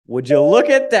Would you look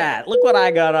at that? Look what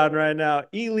I got on right now.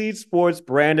 Elite Sports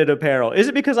branded apparel. Is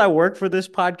it because I work for this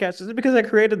podcast? Is it because I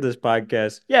created this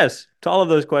podcast? Yes, to all of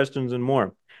those questions and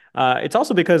more. It's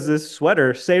also because this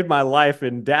sweater saved my life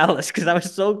in Dallas because I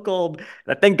was so cold.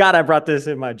 Thank God I brought this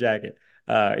in my jacket,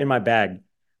 in my bag.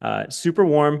 Super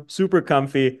warm, super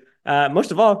comfy. Most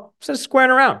of all, it says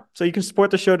squaring around. So you can support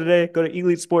the show today. Go to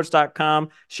elitesports.com.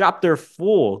 Shop their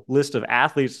full list of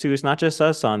athletes, too. It's not just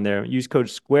us on there. Use code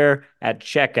SQUARE at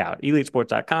checkout.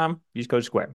 Elitesports.com. Use code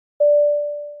SQUARE.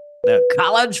 The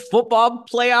college football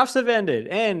playoffs have ended.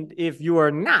 And if you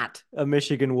are not a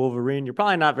Michigan Wolverine, you're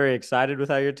probably not very excited with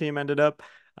how your team ended up,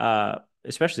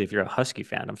 especially if you're a Husky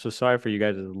fan. I'm so sorry for you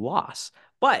guys' loss.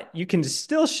 But you can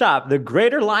still shop the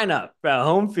greater lineup at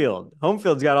Home Field. Home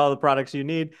Field's got all the products you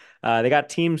need. They got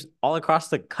teams all across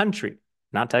the country,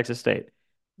 not Texas State.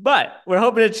 But we're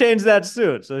hoping to change that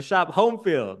soon. So shop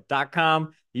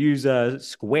homefield.com. Use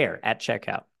Square at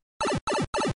checkout.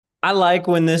 I like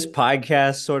when this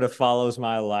podcast sort of follows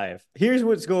my life. Here's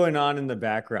what's going on in the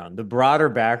background, the broader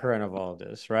background of all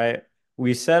this, right?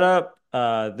 We set up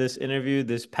this interview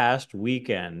this past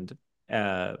weekend.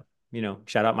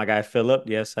 Shout out my guy Philip,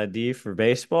 the SID for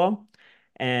baseball.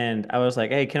 And I was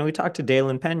like, hey, can we talk to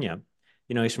Daylan Peña?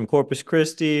 He's from Corpus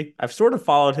Christi. I've sort of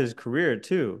followed his career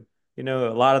too. A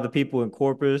lot of the people in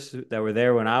Corpus that were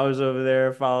there when I was over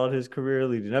there followed his career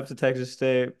leading up to Texas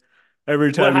State. Every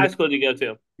What time high school did you go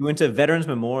to? you went to Veterans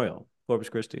Memorial, Corpus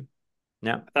Christi.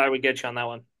 Yeah. I thought I would get you on that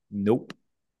one. Nope.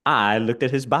 I looked at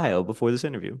his bio before this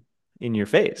interview in your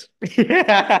face.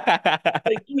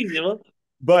 Like, easy.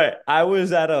 But I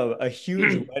was at a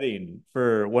huge wedding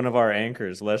for one of our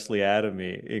anchors, Leslie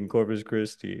Adamy, in Corpus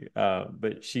Christi.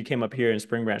 But she came up here in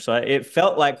Spring Branch. So it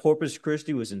felt like Corpus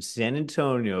Christi was in San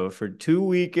Antonio for 2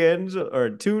 weekends or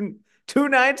two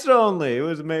nights only. It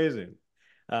was amazing.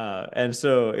 And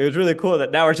so it was really cool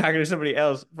that now we're talking to somebody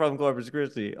else from Corpus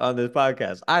Christi on this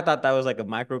podcast. I thought that was like a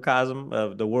microcosm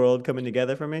of the world coming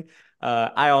together for me.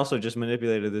 I also just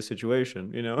manipulated this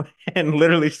situation, and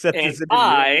literally set and this interview up.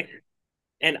 I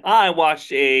and I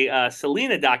watched a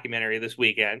Selena documentary this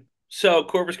weekend. So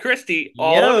Corpus Christi,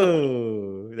 all over the place.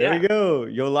 Yo, there we Yeah, go.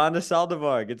 Yolanda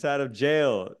Saldivar gets out of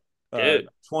jail. dude.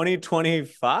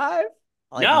 2025?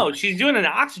 Like, No, she's doing an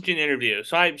oxygen interview,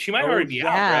 so she might oh already be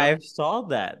out, yeah, bro. I saw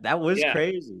that. That was Yeah.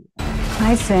 crazy.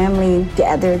 My family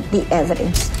gathered the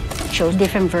evidence, shows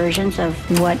different versions of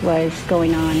what was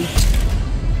going on.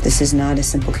 This is not a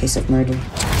simple case of murder.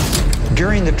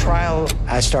 During the trial,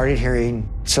 I started hearing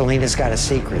Selena's got a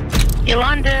secret.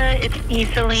 Yolanda, it's me,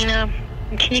 Selena.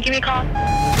 Can you give me a call?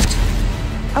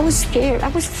 I was scared. I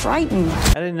was frightened.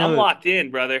 I didn't know. I'm locked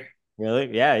in, brother.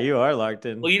 Really? Yeah, you are locked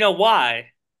in. Well, you know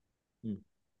why? Hmm.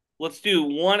 Let's do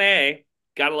 1A,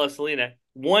 gotta love Selena.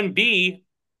 1B,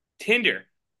 Tinder.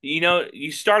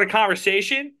 You start a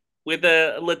conversation with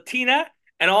a Latina,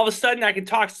 and all of a sudden I can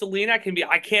talk to Selena.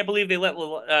 I can't believe they let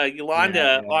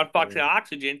Yolanda on fucking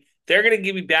oxygen. They're gonna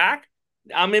give me back.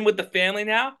 I'm in with the family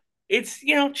now. It's,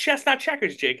 chestnut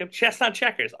checkers, Jacob. Chestnut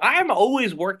checkers. I'm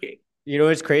always working.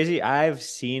 It's crazy. I've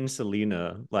seen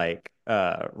Selena like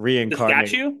The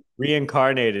statue?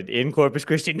 reincarnated in Corpus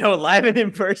Christi. No, live and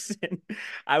in person.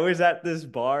 I was at this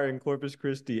bar in Corpus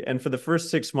Christi, and for the first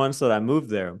 6 months that I moved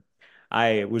there,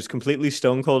 I was completely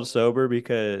stone cold sober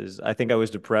because I think I was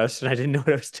depressed and I didn't know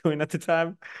what I was doing at the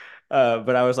time.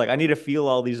 But I was like, I need to feel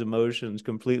all these emotions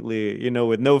completely,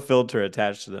 with no filter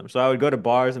attached to them. So I would go to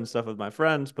bars and stuff with my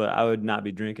friends, but I would not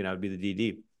be drinking. I would be the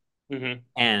DD. Mm-hmm.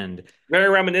 And Very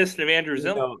reminiscent of Andrew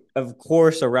Zimmel. of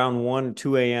course, around 1 or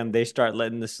 2 a.m., they start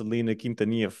letting the Selena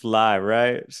Quintanilla fly,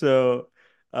 right? So,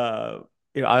 all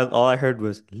I heard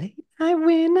was late night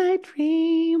when I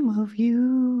dream of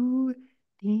you,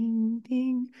 ding,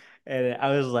 ding. And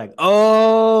I was like,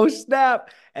 oh, snap.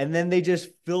 And then they just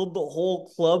filled the whole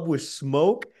club with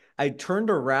smoke. I turned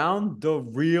around, the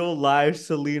real life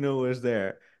Selena was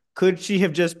there. Could she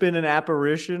have just been an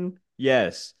apparition?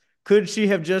 Yes. Could she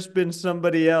have just been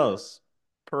somebody else?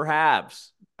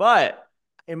 Perhaps. But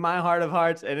in my heart of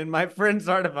hearts and in my friend's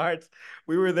heart of hearts,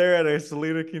 we were there at a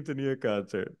Selena Quintanilla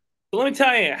concert. But let me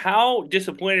tell you, how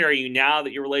disappointed are you now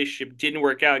that your relationship didn't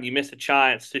work out and you missed a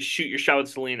chance to shoot your shot with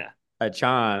Selena? A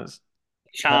chance.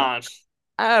 Chance.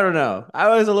 I don't know.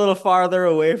 I was a little farther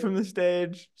away from the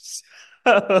stage.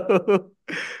 So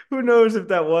who knows if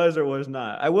that was or was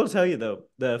not. I will tell you though,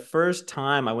 the first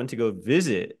time I went to go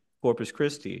visit Corpus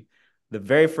Christi, the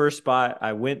very first spot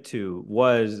I went to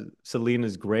was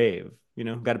Selena's grave.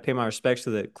 Got to pay my respects to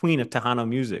the queen of Tejano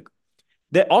music.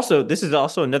 This is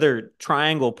also another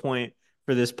triangle point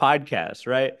for this podcast,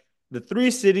 right? The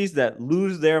three cities that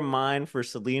lose their mind for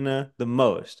Selena the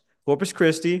most: Corpus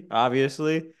Christi,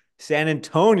 obviously, San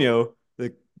Antonio,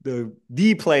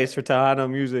 the place for Tejano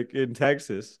music in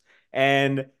Texas,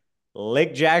 and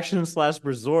Lake Jackson slash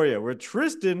Brazoria, where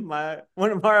Tristan,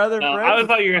 one of our other No, I friends, was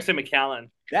thought you were gonna say McAllen.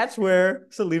 that's where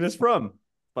Selena's from.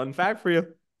 Fun fact for you.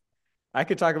 I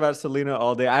could talk about Selena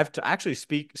all day. Actually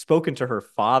spoken to her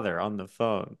father on the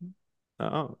phone.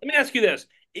 Oh, Let me ask you this: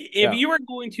 if yeah. you were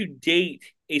going to date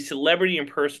a celebrity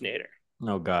impersonator,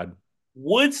 Oh God.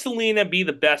 would Selena be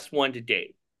the best one to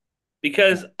date?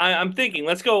 Because I'm thinking,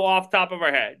 let's go off top of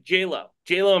our head. J Lo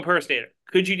impersonator.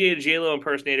 Could you date a J Lo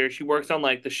impersonator? She works on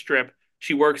like the Strip.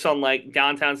 She works on like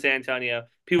downtown San Antonio.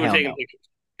 People are Hell taking no. pictures.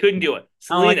 Couldn't do it.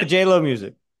 I don't like the Selena. J Lo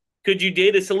music. Could you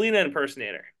date a Selena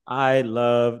impersonator? I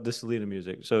love the Selena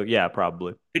music. So yeah,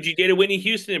 probably. Could you date a Whitney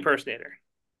Houston impersonator?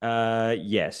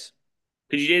 Yes.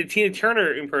 Could you date a Tina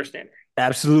Turner impersonator?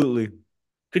 Absolutely.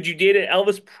 Could you date an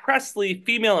Elvis Presley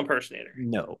female impersonator?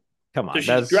 No. Come So on. she's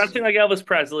That's dressing like Elvis You're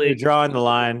Presley. drawing the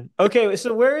line. Okay,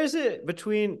 so where is it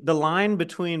between the line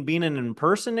between being an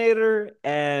impersonator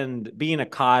and being a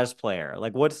cosplayer?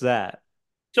 Like, what's that?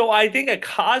 So I think a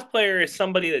cosplayer is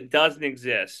somebody that doesn't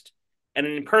exist, and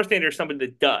an impersonator is somebody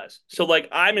that does. So like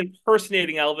I'm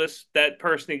impersonating Elvis, that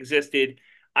person existed.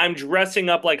 I'm dressing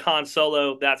up like Han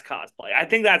Solo, that's cosplay. I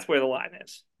think that's where the line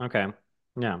is. Okay.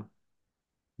 Yeah.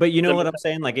 But you know So what I'm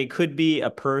saying? Like, it could be a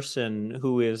person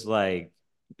who is like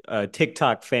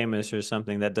TikTok famous or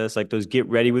something that does like those get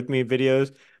ready with me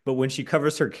videos. But when she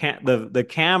covers her the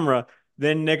camera,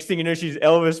 then next thing you know, she's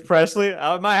Elvis Presley.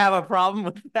 I might have a problem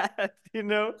with that, you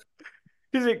know?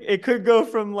 Because it could go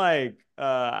from like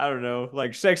I don't know,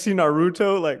 like sexy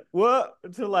Naruto, like what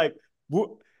to like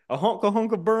what, a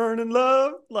honka burn in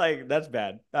love. Like that's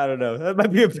bad. I don't know. That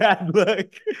might be a bad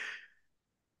look.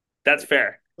 that's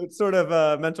fair. What sort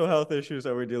of mental health issues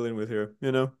are we dealing with here?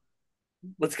 You know,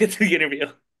 Let's get to the interview.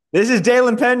 this is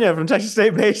Daylan Peña from Texas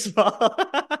State Baseball.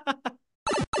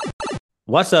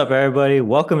 What's up, everybody?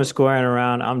 Welcome to Scoring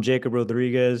Around. I'm Jacob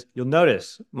Rodriguez. You'll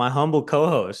notice my humble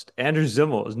co-host, Andrew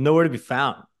Zimmel, is nowhere to be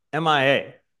found.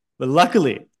 MIA. But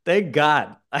luckily, thank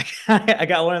God, I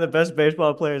got one of the best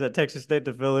baseball players at Texas State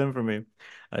to fill in for me.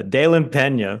 Daylan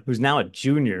Peña, who's now a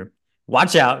junior.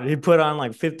 Watch out. He put on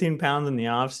like 15 pounds in the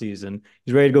offseason.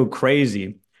 He's ready to go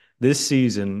crazy this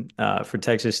season for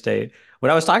Texas State.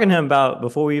 What I was talking to him about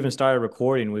before we even started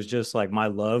recording was just like my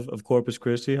love of Corpus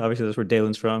Christi. Obviously, that's where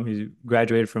Daylan's from. He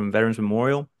graduated from Veterans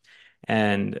Memorial.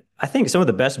 And I think some of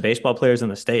the best baseball players in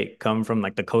the state come from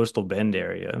like the coastal Bend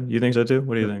area. You think so too?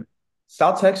 What do you think?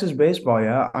 South Texas baseball,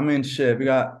 yeah. I mean, shit. We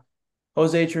got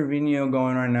Jose Trevino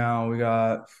going right now. We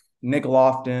got Nick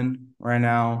Lofton right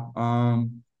now.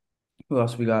 Who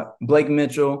else we got? Blake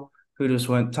Mitchell, who just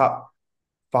went top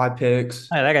 5 picks.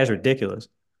 Hey, that guy's ridiculous.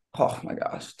 Oh my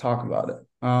gosh, talk about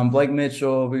it. Blake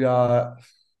Mitchell, we got.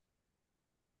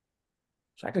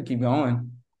 I could keep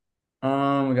going. We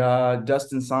got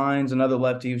Dustin Signs, another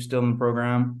lefty who's still in the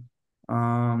program.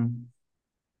 So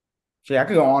yeah, I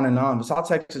could go on and on. But South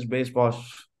Texas baseball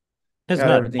It's got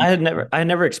nuts. everything. I had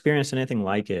never experienced anything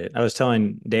like it. I was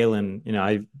telling Daylan, you know,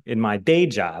 I in my day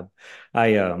job,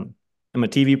 I'm a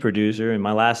TV producer, and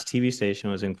my last TV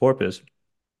station was in Corpus.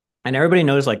 And everybody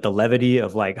knows like the levity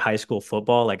of like high school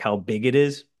football, like how big it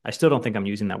is. I still don't think I'm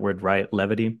using that word right,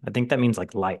 levity. I think that means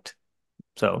like light.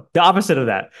 So the opposite of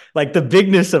that, like the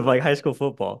bigness of like high school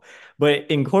football.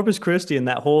 But in Corpus Christi and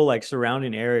that whole like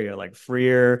surrounding area, like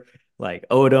Freer, like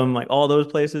Odom, like all those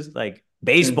places, like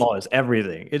baseball is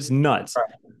everything. It's nuts.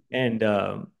 And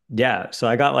yeah, so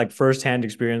I got like firsthand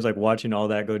experience like watching all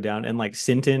that go down. And like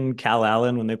Sinton, Cal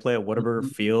Allen, when they play at Whataburger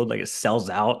Field, like it sells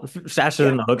out faster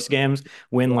than the Hooks games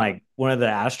when like one of the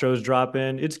Astros drop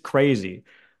in. It's crazy.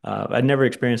 I'd never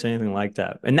experienced anything like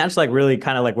that. And that's like really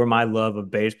kind of like where my love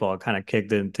of baseball kind of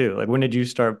kicked in too. Like when did you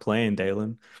start playing,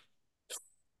 Daylan?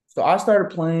 So I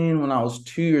started playing when I was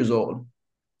 2 years old.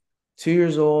 2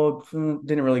 years old,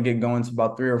 didn't really get going to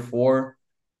about 3 or 4.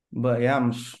 But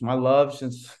yeah, my love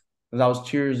since I was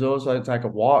 2 years old, so I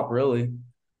could walk really.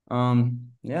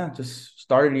 Yeah, just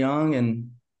started young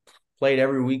and played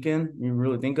every weekend you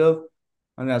really think of.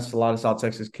 I think that's a lot of South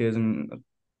Texas kids and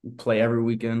play every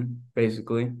weekend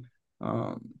basically.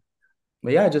 Um,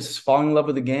 but yeah, just falling in love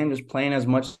with the game, just playing as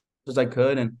much as I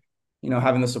could, and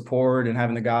having the support and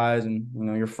having the guys and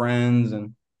your friends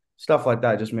and stuff like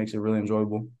that just makes it really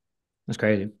enjoyable. That's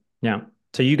crazy. Yeah.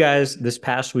 So you guys this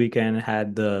past weekend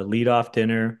had the leadoff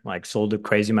dinner, like sold a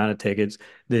crazy amount of tickets.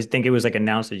 I think it was like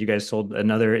announced that you guys sold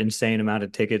another insane amount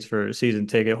of tickets for season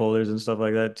ticket holders and stuff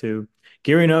like that too.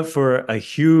 Gearing up for a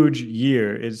huge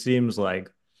year, it seems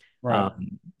Right.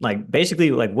 like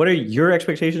basically like what are your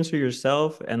expectations for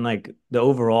yourself and like the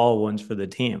overall ones for the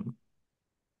team?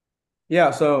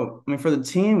 Yeah, so I mean, for the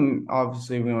team,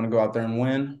 obviously we want to go out there and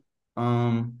win.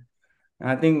 And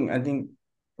I think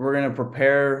we're gonna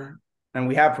prepare, and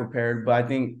we have prepared. But I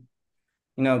think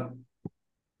you know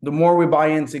the more we buy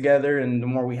in together, and the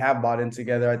more we have bought in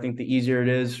together, I think the easier it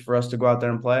is for us to go out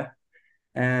there and play.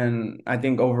 And I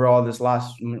think overall, this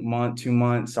last month, 2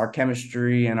 months, our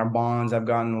chemistry and our bonds have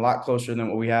gotten a lot closer than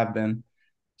what we have been.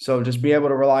 So just be able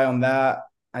to rely on that.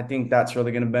 I think that's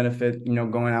really going to benefit,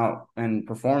 going out and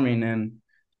performing. And,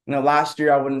 last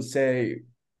year, I wouldn't say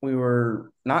we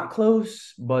were not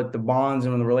close, but the bonds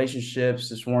and the relationships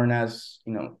just weren't as,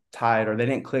 tight, or they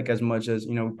didn't click as much as,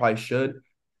 we probably should.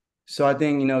 So I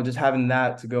think, just having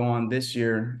that to go on this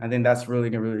year, I think that's really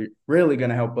going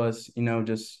to help us,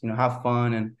 just, have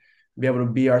fun and be able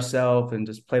to be ourselves and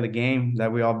just play the game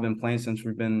that we all been playing since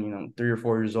we've been, 3 or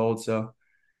 4 years old. So,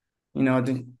 I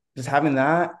think just having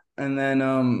that, and then,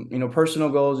 personal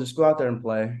goals, just go out there and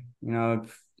play,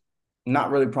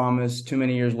 not really promise too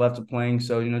many years left of playing.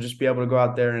 So, just be able to go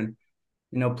out there and,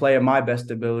 play at my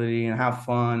best ability and have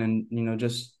fun and,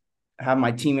 just have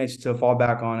my teammates to fall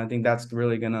back on. I think that's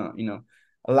really going to,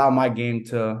 allow my game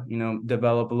to,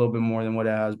 develop a little bit more than what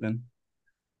it has been.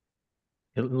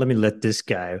 Let me let this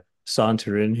guy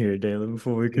saunter in here, Daylan,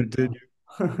 before we continue.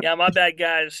 Yeah, my bad,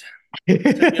 guys. Took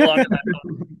me longer than I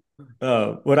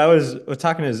thought. What I was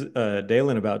talking to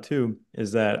Daylan about too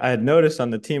is that I had noticed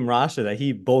on the team roster that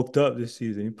he bulked up this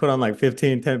season. He put on like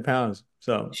 10 pounds.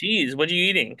 So, Jeez, what are you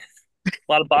eating? A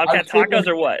lot of A lot Bobcat of chicken. tacos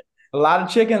or what? A lot of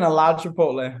chicken, a lot of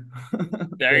Chipotle.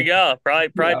 There you go. Probably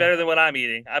Yeah. better than what I'm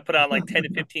eating. I put on like 10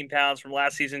 to 15 pounds from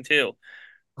last season too.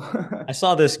 I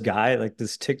saw this guy, like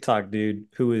this TikTok dude,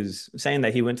 who was saying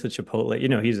that he went to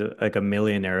Chipotle. He's like a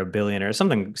millionaire, a billionaire,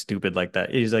 something stupid like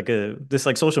that. He's like this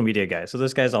like social media guy. So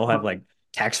those guys all have like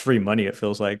tax-free money, it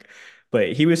feels like.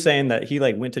 But he was saying that he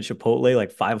like went to Chipotle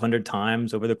like 500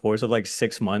 times over the course of like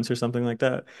 6 months or something like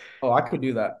that. Oh, I could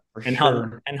do that for And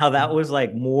sure. how that was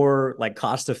like more like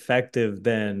cost effective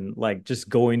than like just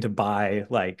going to buy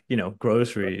like,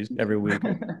 groceries every week.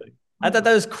 I thought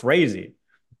that was crazy.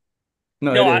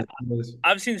 No, No, it I, is. It is.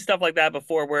 I've seen stuff like that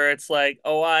before where it's like,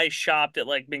 oh, I shopped at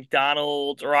like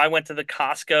McDonald's or I went to the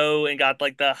Costco and got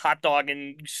like the hot dog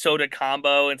and soda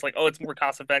combo. And it's like, oh, it's more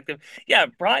cost effective. Yeah,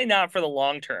 probably not for the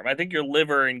long term. I think your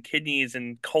liver and kidneys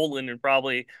and colon are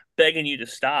probably begging you to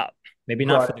stop. Right.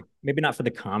 Maybe not for the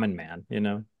common man,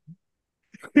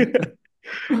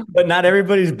 But not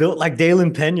everybody's built like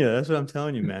Daylan Peña. That's what I'm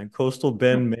telling you, man. Coastal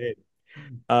Bend made.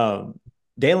 Um,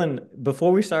 Daylan,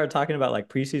 before we started talking about like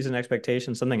preseason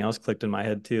expectations, something else clicked in my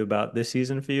head too about this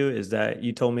season for you is that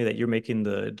you told me that you're making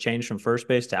the change from first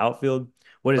base to outfield.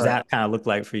 What does Right. that kind of look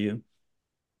like for you?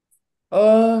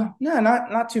 No,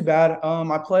 not too bad.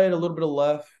 I played a little bit of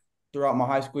left throughout my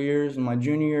high school years and my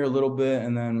junior year a little bit,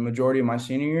 and then majority of my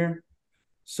senior year.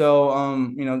 So,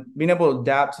 being able to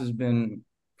adapt has been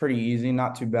pretty easy,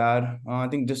 not too bad. I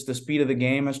think just the speed of the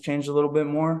game has changed a little bit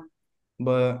more,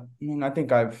 but I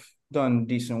think I've done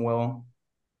decent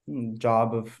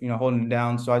job of holding it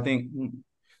down. So I think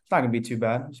it's not gonna be too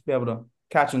bad. Just be able to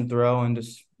catch and throw and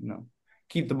just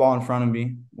keep the ball in front of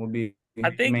me will be I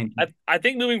the think main. I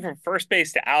think moving from first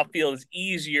base to outfield is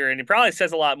easier, and it probably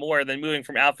says a lot more than moving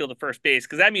from outfield to first base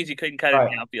because that means you couldn't cut it in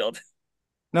Right. the outfield.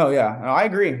 No, yeah, no, I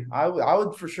agree. I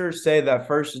would for sure say that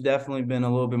first has definitely been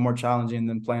a little bit more challenging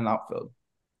than playing outfield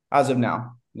as of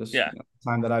now. This Yeah.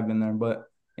 time that I've been there, but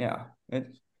yeah,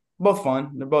 it's both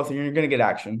fun. They're both you're gonna get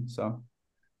action, so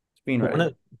it's being One ready.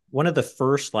 of one of the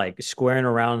first like squaring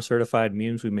around certified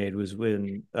memes we made was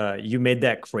when you made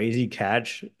that crazy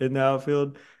catch in the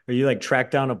outfield where you like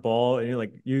tracked down a ball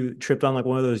and you tripped on like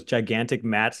one of those gigantic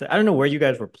mats. I don't know where you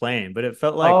guys were playing, but it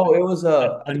felt like Oh, it was an I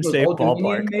think it was unsafe Old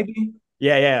Dominion, ballpark. maybe.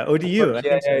 Yeah, ODU. I Yeah,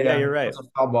 think so. yeah, Yeah, yeah. you're It right. was a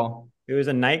foul ball. It was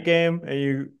a night game,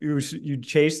 and you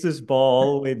chased this ball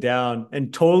all the way down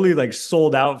and totally like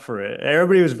sold out for it.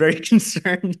 Everybody was very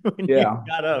concerned when you Yeah.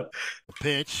 got up.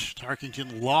 Pitch.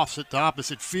 Tarkington lofts it to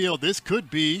opposite field. This could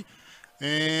be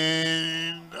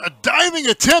and a diving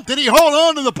attempt. Did he hold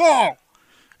on to the ball?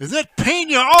 Is that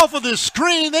Peña off of the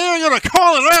screen? They are going to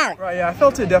call it out. Right, yeah, I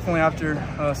felt it definitely after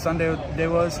Sunday day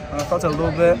was. I felt it a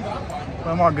little bit, but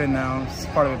I'm all good now. It's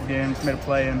part of the game. Just made a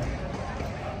play and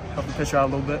helped the pitcher out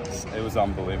a little bit. It was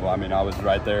unbelievable. I mean, I was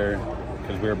right there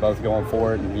because we were both going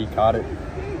for it, and he caught it.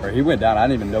 Or he went down. I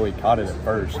didn't even know he caught it at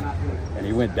first. And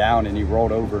he went down, and he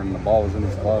rolled over, and the ball was in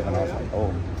his glove, and I was like,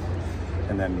 oh.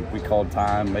 And then we called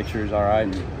time, make sure he's all right,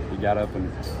 and he got up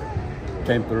and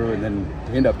came through, and then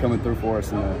he ended up coming through for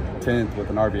us in the 10th with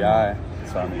an RBI.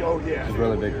 So, I mean, it was a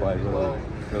really big play. Really.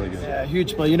 really good. Yeah,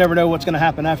 huge play. You never know what's going to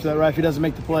happen after that, right? If he doesn't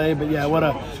make the play. But, yeah, what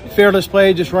a fearless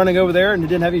play, just running over there, and he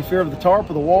didn't have any fear of the tarp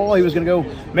or the wall. He was going to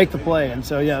go make the play. And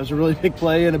so, yeah, it was a really big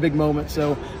play and a big moment.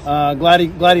 So glad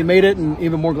he made it, and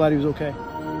even more glad he was okay.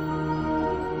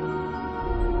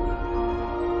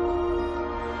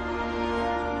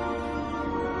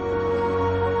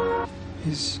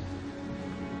 He's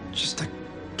just a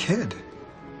kid.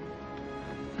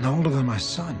 No older than my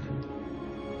son.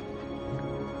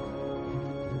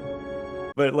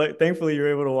 But like, thankfully, you were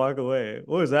able to walk away.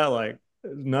 What was that like?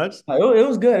 Nuts. It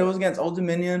was good. It was against Old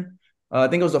Dominion. I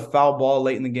think it was a foul ball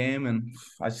late in the game, and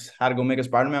I just had to go make a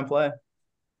Spider-Man play.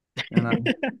 And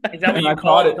Is that what you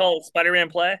call Spider-Man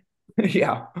play?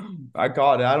 Yeah, I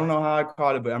caught it. I don't know how I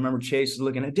caught it, but I remember Chase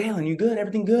looking at Daylan. You good?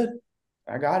 Everything good?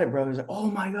 I got it, bro. He's like,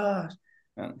 oh my gosh,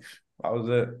 and that was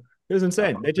it. It was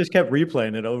insane. They just kept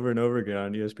replaying it over and over again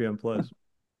on ESPN Plus.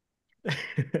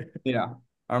 Yeah,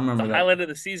 I remember that. Highlight of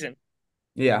the season.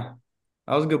 Yeah,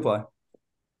 that was a good play.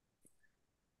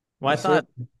 Well, I thought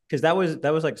because that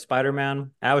was like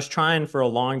Spider-Man. I was trying for a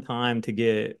long time to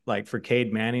get like for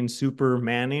Cade Manning, Super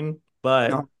Manning,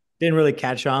 but didn't really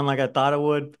catch on like I thought it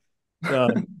would. So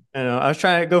I was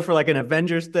trying to go for like an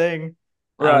Avengers thing.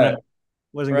 Right.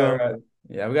 Wasn't going. Right.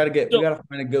 Yeah, we gotta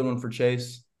find a good one for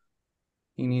Chase.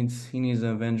 He needs an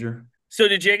Avenger. So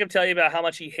did Jacob tell you about how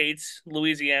much he hates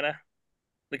Louisiana?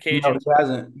 The Cajuns?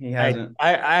 No, he hasn't.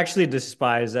 I actually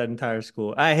despise that entire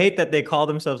school. I hate that they call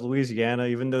themselves Louisiana,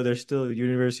 even though they're still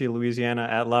University of Louisiana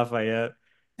at Lafayette.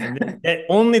 And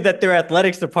only that their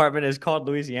athletics department is called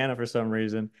Louisiana for some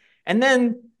reason. And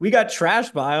then we got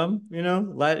trashed by them.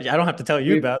 I don't have to tell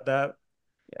you about that.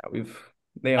 Yeah,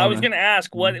 I was going to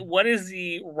ask what is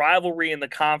the rivalry in the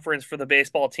conference for the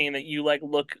baseball team that you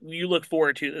look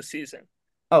forward to this season?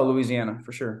 Oh, Louisiana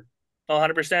for sure.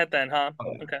 100% then, huh?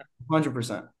 Oh, yeah. Okay.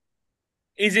 100%.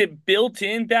 Is it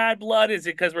built-in bad blood? Is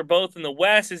it because we're both in the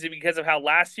West? Is it because of how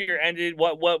last year ended?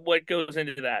 What goes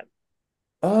into that?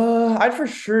 I'd for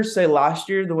sure say last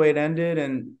year the way it ended,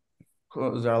 and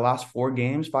what was our last 5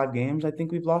 games? I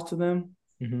think we've lost to them.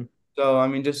 Mm-hmm. So I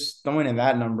mean, just throwing in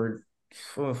that number,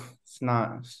 it's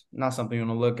not something you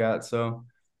want to look at. So,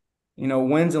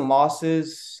 wins and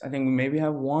losses. I think we maybe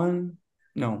have one.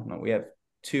 No, we have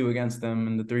 2 against them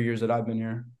in the 3 years that I've been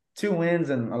here. 2 wins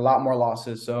and a lot more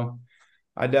losses. So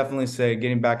I definitely say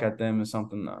getting back at them is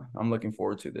something that I'm looking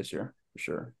forward to this year for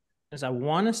sure. As I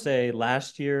want to say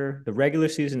last year, the regular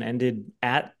season ended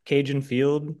at Cajun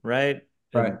Field, right?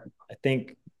 Right.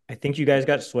 And I think you guys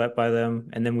got swept by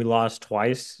them, and then we lost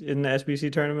twice in the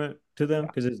SBC tournament to them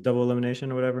because it's double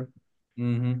elimination or whatever.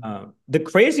 Mm-hmm. The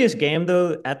craziest game,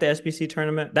 though, at the SBC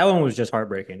tournament, that one was just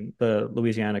heartbreaking, the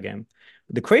Louisiana game.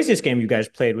 The craziest game you guys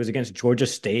played was against Georgia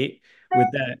State with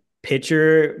that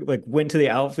pitcher, like, went to the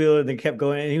outfield and then kept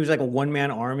going. And he was like a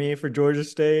one-man army for Georgia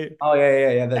State. Oh,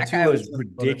 yeah. That guy was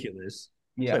ridiculous.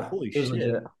 Yeah. Like, holy shit.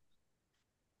 Legit.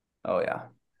 Oh, yeah.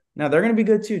 Now, they're going to be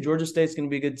good, too. Georgia State's going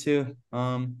to be good, too.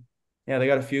 Yeah, they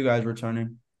got a few guys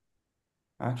returning,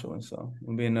 actually. So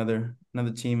it'll be another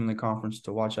team in the conference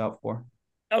to watch out for.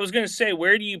 I was going to say,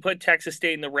 where do you put Texas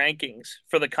State in the rankings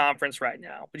for the conference right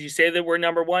now? Would you say that we're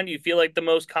number 1? Do you feel like the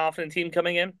most confident team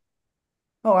coming in?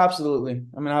 Oh, absolutely.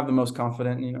 I mean, I have the most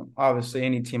confident, obviously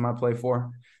any team I play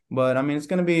for. But I mean, it's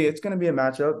gonna be a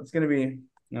matchup. It's gonna be,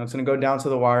 it's gonna go down to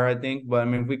the wire, I think. But I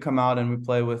mean, if we come out and we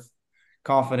play with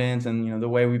confidence and the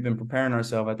way we've been preparing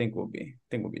ourselves, I think we'll be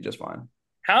just fine.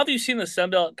 How have you seen the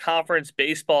Sun Belt Conference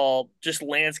baseball just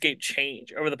landscape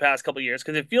change over the past couple of years?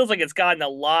 Because it feels like it's gotten a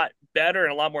lot better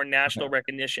and a lot more national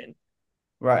recognition.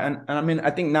 Right, and I mean, I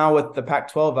think now with the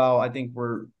Pac-12 out, I think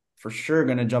we're for sure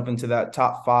going to jump into that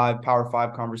top 5, Power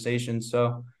 5 conversation.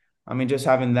 So, I mean, just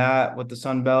having that with the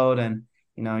Sun Belt and,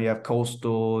 you have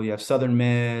Coastal, you have Southern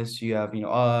Miss, you have,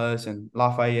 us and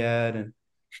Lafayette and,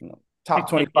 top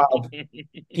 25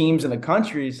 teams in the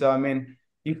country. So, I mean,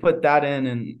 you put that in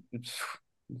and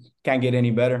can't get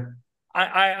any better.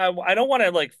 I don't want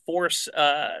to like force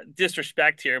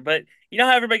disrespect here, but you know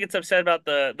how everybody gets upset about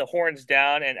the horns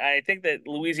down, and I think that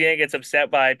Louisiana gets upset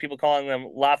by people calling them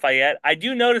Lafayette. I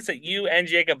do notice that you and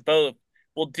Jacob both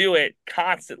will do it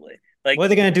constantly. Like, what are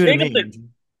they going to do to me?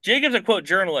 Jacob's a quote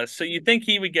journalist, so you'd think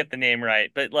he would get the name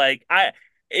right, but like,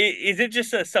 is it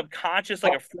just a subconscious,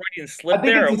 like a Freudian slip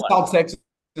there? I think it's a South Texas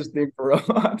thing for real.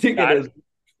 I think it is,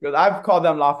 because I've called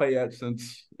them Lafayette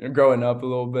since growing up a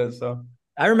little bit. So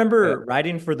I remember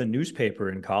writing for the newspaper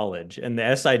in college, and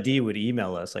the SID would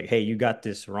email us like, "Hey, you got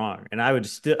this wrong," and I would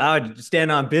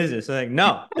stand on business. I'm like,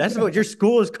 no, that's what your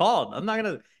school is called. I'm not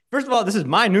gonna. First of all, this is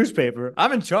my newspaper.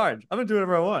 I'm in charge. I'm gonna do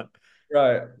whatever I want.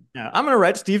 Right. Yeah, I'm gonna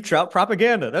write Steve Trout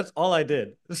propaganda. That's all I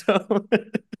did. So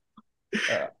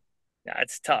Uh, Yeah,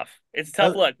 it's tough. It's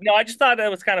tough look. No, I just thought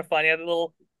that was kind of funny. I had a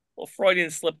little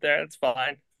Freudian slip there. That's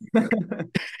fine.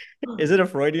 Is it a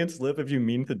Freudian slip if you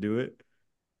mean to do it?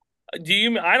 Do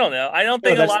you? I don't know. I don't No,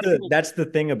 think a lot of people. that's the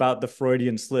thing about the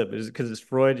Freudian slip is because it's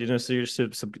Freud, so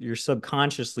you're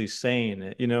subconsciously saying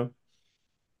it, yeah.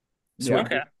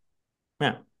 Okay.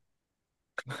 Yeah.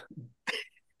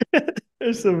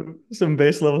 There's some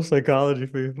base level psychology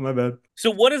for you. My bad.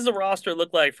 So what does the roster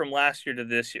look like from last year to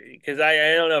this year? Because I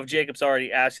don't know if Jacob's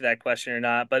already asked you that question or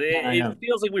not, but it Yeah.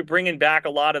 feels like we're bringing back a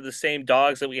lot of the same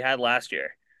dogs that we had last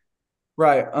year.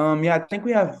 Right. Yeah, I think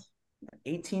we have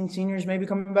 18 seniors maybe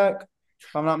coming back,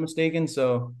 if I'm not mistaken.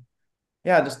 So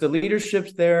yeah, just the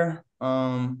leadership's there.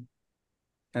 And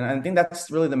I think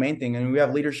that's really the main thing. I mean, we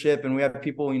have leadership and we have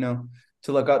people,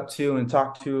 to look up to and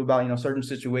talk to about, certain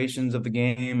situations of the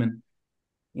game and,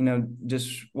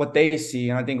 just what they see.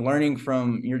 And I think learning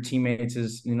from your teammates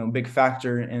is, a big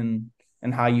factor in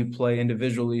how you play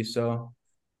individually. So,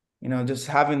 just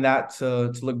having that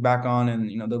to look back on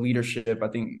and, the leadership, I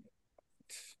think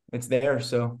it's there.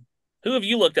 So, Who have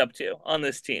you looked up to on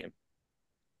this team?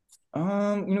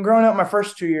 growing up, my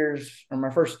first 2 years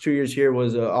here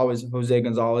was always Jose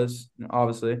Gonzalez,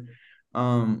 obviously.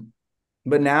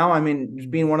 But now, I mean,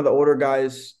 just being one of the older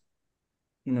guys,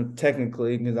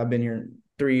 technically, because I've been here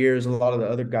 3 years. A lot of the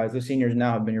other guys, the seniors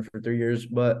now, have been here for 3 years.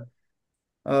 But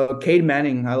Cade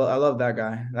Manning, I love that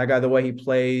guy. That guy, the way he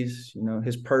plays,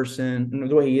 his person,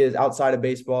 the way he is outside of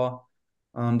baseball,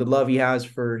 the love he has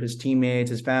for his teammates,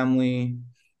 his family.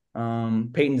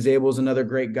 Peyton Zabel's another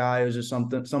great guy who's just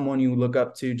someone you look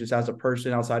up to just as a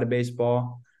person outside of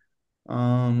baseball.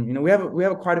 We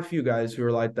have quite a few guys who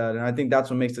are like that, and I think that's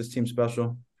what makes this team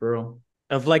special for real.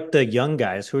 Of like the young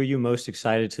guys, who are you most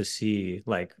excited to see,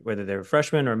 like whether they're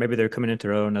freshmen or maybe they're coming into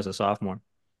their own as a sophomore?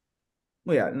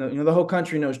 Well, yeah, the whole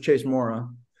country knows Chase Mora,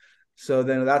 so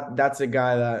then that's a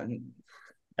guy that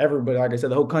everybody, like I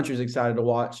said, the whole country is excited to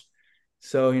watch.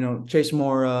 So Chase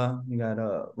Mora, you got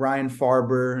Ryan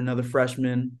Farber, another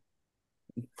freshman,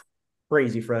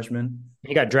 crazy freshman.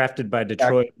 He got drafted by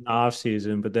Detroit in the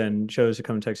offseason, but then chose to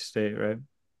come to Texas State, right?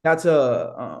 That's the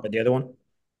other one.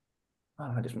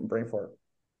 I just went brain fart.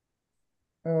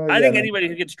 I think anybody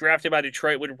who gets drafted by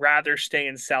Detroit would rather stay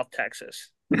in South Texas.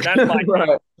 That's my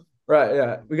right.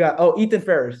 Yeah, we got Ethan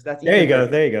Ferris. There you go.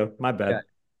 There you go. My bad.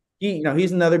 Yeah.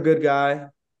 He's another good guy.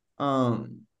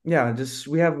 Yeah, just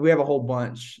we have a whole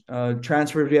bunch.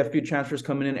 Transfers. We have a few transfers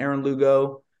coming in. Aaron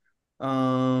Lugo. Yeah,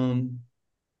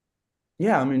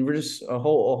 I mean, we're just a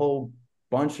whole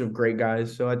bunch of great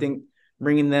guys. So I think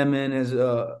bringing them in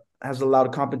has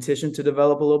allowed competition to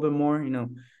develop a little bit more.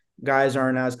 Guys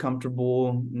aren't as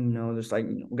comfortable. Just like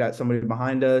we got somebody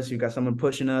behind us, you got someone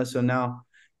pushing us. So now,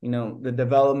 the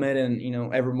development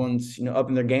and everyone's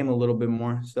upping their game a little bit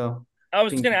more. So I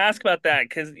was going to ask about that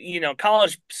because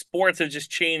college sports have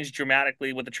just changed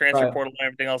dramatically with the transfer portal and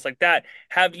everything else like that.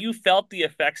 Have you felt the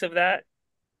effects of that?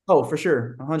 Oh, for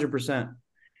sure, 100%.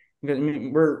 Because I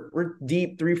mean, we're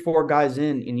deep 3-4 guys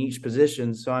in each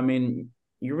position. So I mean,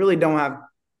 you really don't have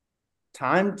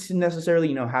time to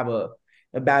necessarily have a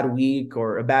bad week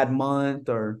or a bad month,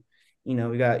 or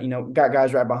we got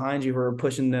guys right behind you who are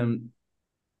pushing them.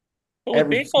 But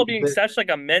with baseball being such like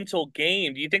a mental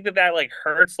game, do you think that like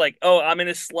hurts? Like, oh, I'm in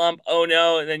a slump. Oh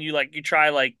no, and then you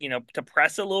try to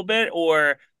press a little bit,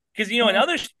 or because in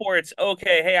other sports,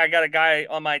 okay, hey, I got a guy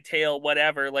on my tail,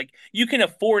 whatever. Like you can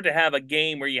afford to have a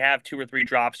game where you have 2 or 3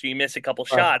 drops, or you miss a couple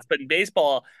shots. But in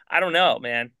baseball, I don't know,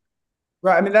 man.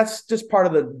 Right. I mean, that's just part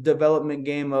of the development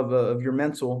game of your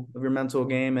mental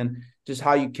game and just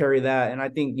how you carry that. And I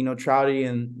think Trouty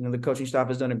and the coaching staff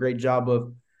has done a great job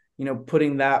of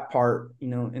putting that part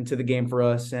into the game for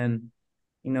us. And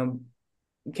you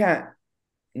can't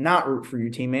not root for your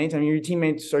teammates. I mean, your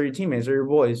teammates are your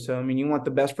boys. So I mean, you want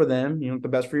the best for them. You want the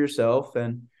best for yourself,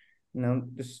 and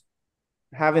just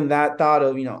having that thought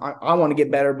of I want to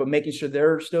get better, but making sure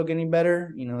they're still getting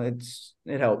better.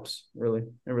 It helps really.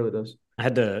 It really does. I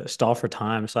had to stall for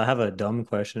time, so I have a dumb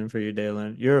question for you,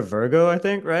 Daylan. You're a Virgo, I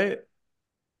think, right?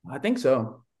 I think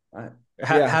so.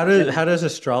 How does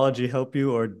astrology help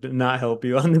you or not help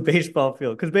you on the baseball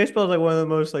field? Because baseball is like one of the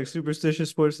most like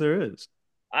superstitious sports there is.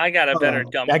 I got a better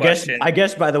dumb question. I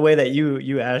guess by the way that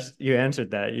you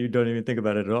answered that, you don't even think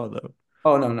about it at all, though.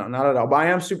 Oh no, not at all. But I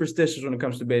am superstitious when it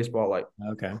comes to baseball, like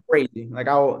crazy. Like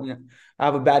I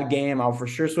have a bad game, I'll for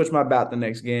sure switch my bat the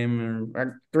next game.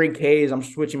 Or 3 Ks, I'm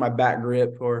switching my bat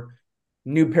grip, or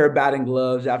new pair of batting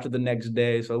gloves after the next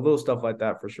day. So little stuff like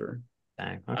that for sure.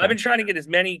 Dang, I've been trying to get as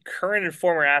many current and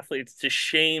former athletes to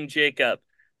shame Jacob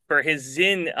for his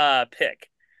Zin pick.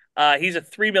 He's a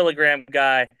 3 milligram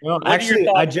guy. No, What are your actually,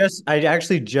 thoughts? I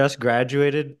actually just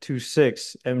graduated to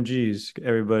 6 mgs.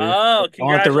 Everybody, Oh, I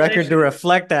want the record to congratulations.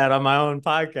 reflect that on my own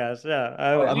podcast. Yeah,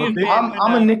 Oh, I'm yeah. a We've big. been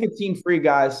I'm a nicotine free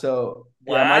guy, so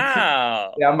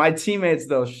yeah, wow. my teammates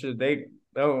though should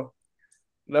they'll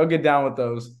get down with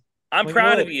those. I'm Well, you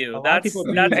proud know, of a you. lot of That's people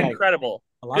do that's like incredible.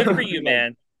 a lot of Good for people you, do like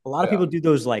man. a lot of Yeah. people do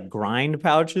those like grind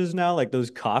pouches now, like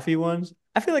those coffee ones.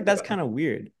 I feel like that's Yeah. kind of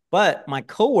weird. But my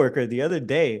coworker the other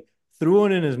day threw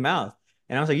one in his mouth,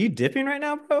 and I was like, "You dipping right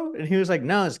now, bro?" And he was like,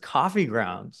 "No, it's coffee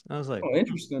grounds." And I was like, Oh,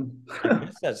 interesting. "I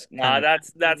guess that's kind Nah, of."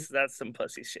 that's some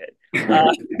pussy shit.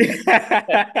 Uh,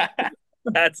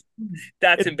 that's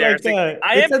that's It's like embarrassing.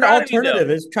 I it's am an proud of you though.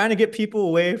 alternative. It's trying to get people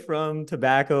away from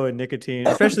tobacco and nicotine,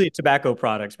 especially tobacco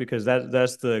products, because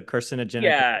that's the carcinogenic.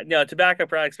 Yeah, no, tobacco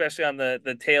products, especially on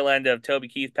the tail end of Toby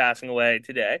Keith passing away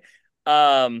today,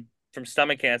 from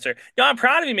stomach cancer. No, I'm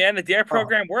proud of you, man. The DARE Oh,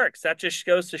 program works. That just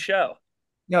goes to show.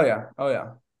 oh yeah. Oh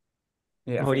yeah.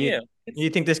 Good Yeah. for What do you. you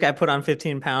think this guy put on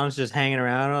 15 pounds just hanging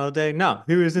around all day? No,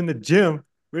 he was in the gym,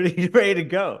 ready to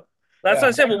go. That's what I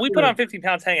Yeah. said. Well, we put on 15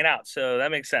 pounds hanging out, so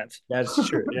that makes sense. That's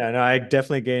true. Yeah, no, I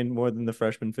definitely gained more than the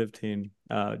freshman 15,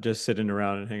 just sitting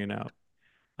around and hanging out.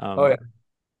 Oh Um, yeah.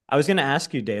 I was gonna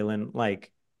ask you, Daylan,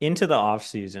 like into the off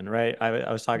season, right?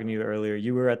 I was talking to you earlier.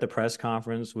 You were at the press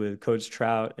conference with Coach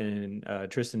Trout and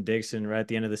Tristan Dixon right at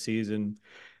the end of the season.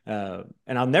 And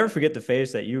I'll never forget the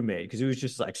face that you made because he was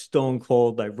just like stone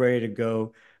cold, like ready to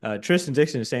go. Tristan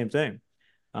Dixon, the same thing.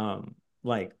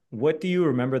 Like, what do you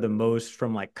remember the most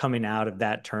from like coming out of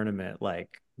that tournament?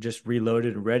 Like, just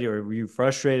reloaded and ready, or were you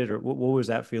frustrated, or what was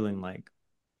that feeling like?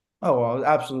 Oh, well, I was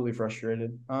absolutely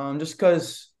frustrated. Just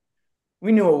because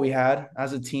we knew what we had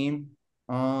as a team.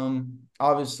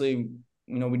 Obviously,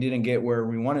 we didn't get where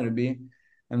we wanted to be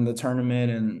in the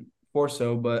tournament and for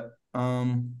so, but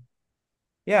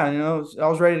yeah, I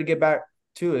was ready to get back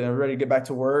to it. I was ready to get back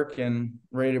to work and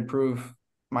ready to prove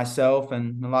myself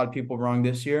and a lot of people wrong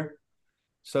this year.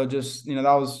 So just, that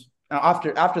was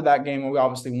after that game we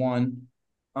obviously won.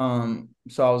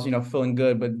 So I was, feeling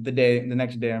good, but the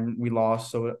next day we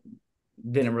lost, so it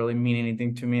didn't really mean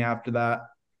anything to me after that.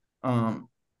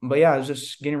 But yeah, I was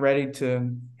just getting ready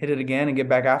to hit it again and get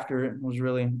back after it. It was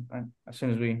really as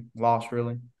soon as we lost,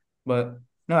 really. But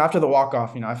no, after the walk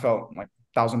off, I felt like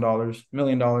 $1,000,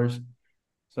 $1,000,000.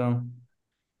 So,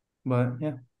 but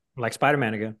yeah, Like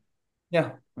Spider-Man again.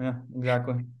 yeah, yeah,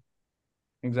 exactly,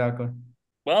 exactly.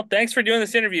 Well, thanks for doing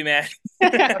this interview, man.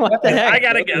 What the I heck?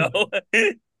 gotta go.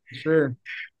 Sure,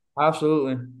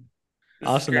 absolutely. This is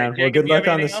Awesome, great. man. Well, Jacob, good do you have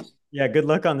luck on anything this. else? Yeah, good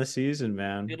luck on the season,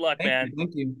 man. Good luck, man.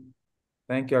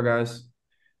 Thank you, guys.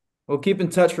 We'll keep in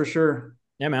touch for sure.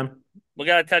 Yeah, man. We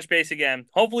gotta touch base again.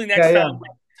 Hopefully Yeah, next yeah. time.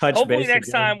 Touch Hopefully base next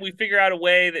again. time we figure out a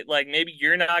way that like maybe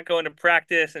you're not going to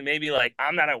practice and maybe like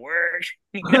I'm not at work.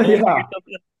 We'll Yeah. figure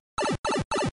something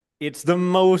out. It's the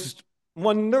most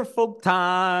wonderful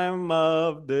time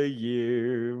of the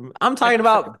year. I'm talking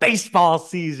about baseball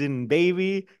season,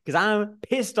 baby, because I'm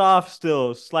pissed off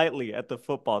still slightly at the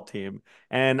football team.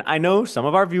 And I know some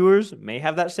of our viewers may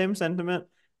have that same sentiment.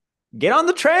 Get on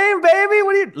the train, baby.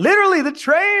 What are you literally the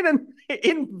train and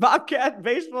in Bobcat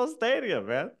Baseball Stadium,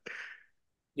 man?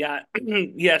 Yeah.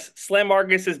 Yes. Slam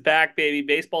Marcus is back, baby.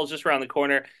 Baseball's just around the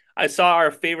corner. I saw our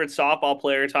favorite softball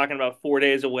player talking about 4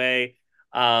 days away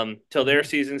till their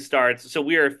season starts. So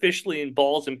we are officially in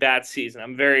balls and bats season.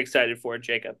 I'm very excited for it,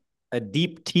 Jacob. A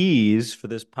deep tease for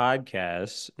this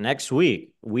podcast. Next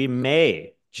week, we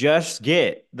may just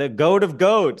get the goat of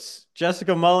goats,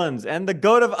 Jessica Mullins, and the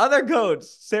goat of other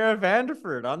goats, Sarah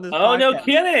Vanderford, on this Oh, no podcast.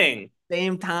 kidding.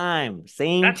 Same time,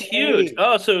 same That's place. huge.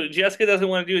 Oh, so Jessica doesn't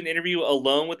want to do an interview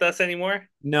alone with us anymore?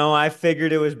 No, I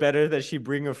figured it was better that she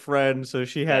bring a friend so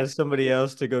she Yeah. has somebody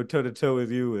else to go toe to toe with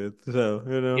you with.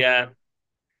 So, Yeah.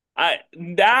 I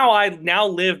now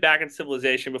live back in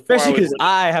civilization. Before I Especially was because living.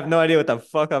 I have no idea what the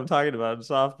fuck I'm talking about in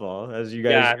softball, as you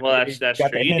guys Yeah, well that's got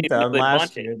true. the You hint didn't on really last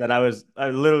want it. year that I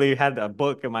literally had a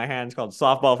book in my hands called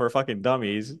Softball for Fucking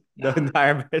Dummies the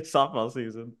entire softball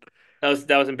season.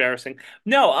 That was embarrassing.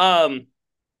 No,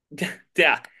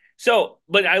 yeah. So,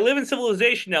 but I live in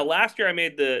civilization now. Last year, I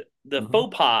made the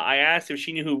faux pas. I asked if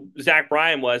she knew who Zach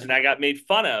Bryan was, and I got made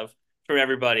fun of from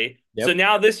everybody. Yep. So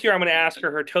now this year, I'm going to ask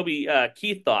her Toby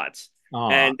Keith thoughts Aw.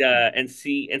 and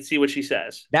see what she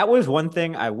says. That was one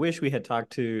thing I wish we had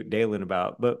talked to Daylan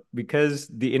about, but because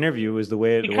the interview was the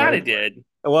way it We was. kind of did.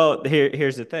 Well,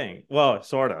 here's the thing. Well,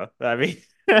 sort of. I mean,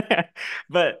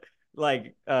 but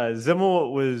like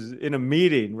Zimmel was in a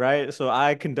meeting, right? So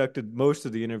I conducted most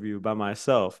of the interview by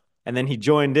myself, and then he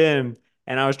joined in,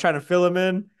 and I was trying to fill him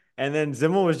in, And then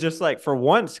Zimmel was just like, for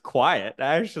once, quiet,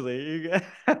 actually.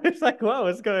 It's like, whoa,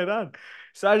 what's going on?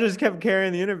 So I just kept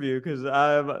carrying the interview because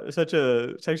I'm such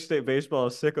a Texas State baseball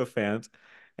sycophant.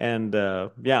 And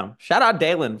yeah, shout out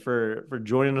Daylan for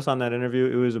joining us on that interview.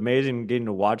 It was amazing getting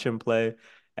to watch him play.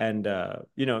 And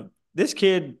this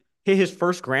kid hit his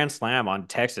first grand slam on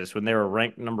Texas when they were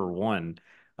ranked number 1.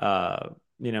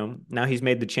 Now he's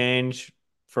made the change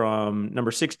from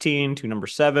number 16 to number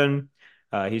 7.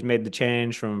 He's made the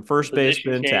change from first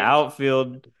Position baseman to change.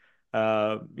 outfield.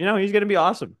 He's going to be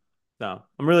awesome. So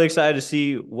I'm really excited to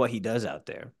see what he does out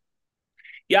there.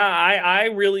 Yeah, I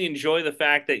really enjoy the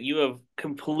fact that you have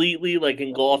completely like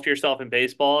engulfed yourself in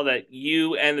baseball, that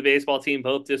you and the baseball team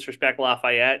both disrespect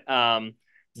Lafayette to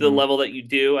the level that you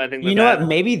do. I think You know what? that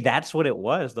Maybe that's what it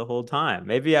was the whole time.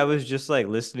 Maybe I was just like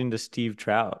listening to Steve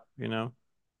Trout.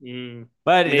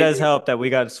 But it does maybe. help that we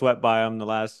got swept by them the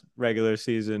last regular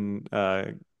season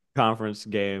conference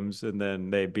games, and then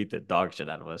they beat the dog shit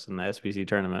out of us in the SBC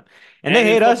tournament. And they And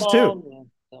in hate us too. football,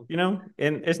 yeah.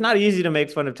 And it's not easy to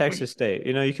make fun of Texas State.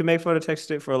 You can make fun of Texas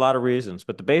State for a lot of reasons,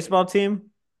 but the baseball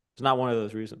team is not one of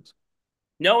those reasons.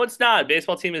 No, it's not.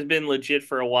 Baseball team has been legit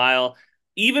for a while.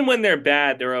 Even when they're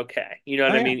bad, they're okay. You know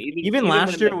what Oh, I yeah. mean? Even Even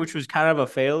last when year, which was kind of a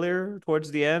failure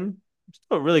towards the end,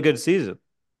 still a really good season.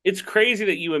 it's crazy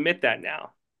that you admit that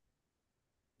now.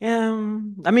 Yeah,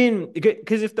 I mean,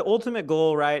 because if the ultimate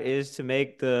goal, right, is to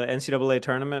make the NCAA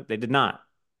tournament, they did not,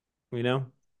 you know?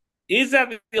 Is that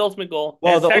the ultimate goal?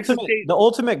 Well, Has the Texas ultimate State the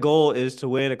ultimate goal is to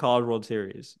win a College World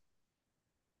Series.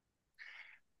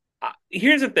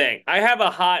 Here's the thing. I have a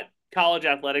hot college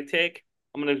athletic take.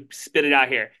 I'm going to spit it out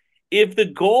here. If the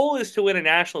goal is to win a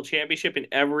national championship in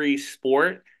every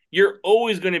sport, you're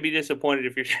always going to be disappointed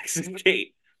if you're Texas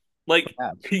State. Like,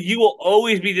 Perhaps. you will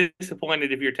always be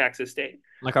disappointed if you're Texas State.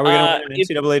 Like, are we going to win an If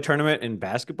NCAA tournament in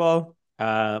basketball?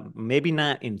 Maybe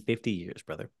not in 50 years,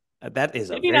 brother. That is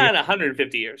a maybe very not in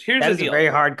 150 years. Here's that the is a deal. very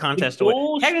hard contest to win.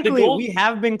 The Technically, goals. we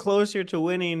have been closer to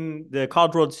winning the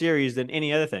College World Series than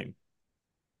any other thing,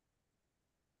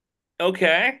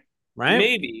 Okay, right?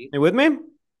 maybe. You with me? You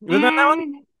with me on that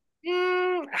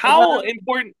one? How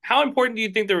important do you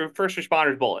think the First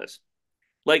Responders Bowl is?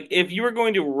 Like, if you were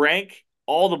going to rank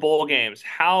all the bowl games,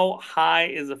 how high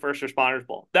is the First Responders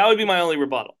Bowl? That would be my only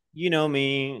rebuttal. You know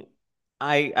me.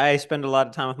 I spend a lot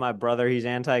of time with my brother. He's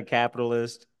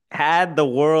anti-capitalist. Had the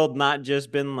world not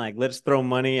just been like, let's throw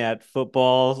money at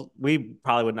football, we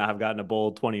probably would not have gotten a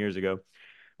bowl 20 years ago.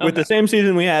 With the Okay. same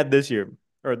season we had this year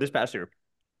or this past year.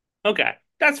 Okay.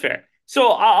 That's fair. So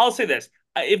I'll say this.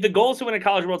 If the goal is to win a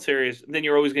College World Series, then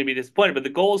you're always going to be disappointed. But the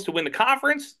goal is to win the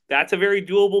conference. That's a very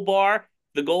doable bar.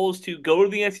 The goal is to go to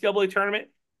the NCAA tournament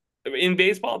in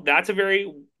baseball. That's a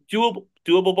very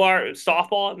doable bar.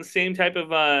 Softball in the same type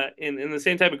of in the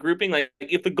same type of grouping. Like,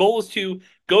 if the goal is to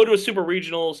go to a super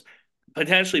regionals,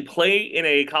 potentially play in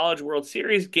a College World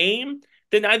Series game,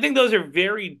 then I think those are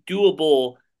very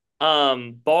doable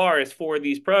bars for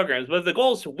these programs. But if the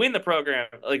goal is to win the program,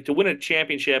 like to win a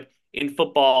championship in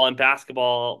football and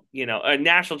basketball, a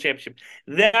national championship,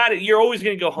 that you're always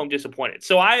going to go home disappointed.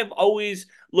 So I have always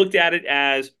looked at it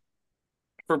as,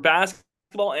 for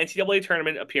basketball, NCAA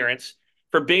tournament appearance;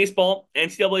 for baseball,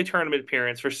 NCAA tournament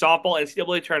appearance; for softball,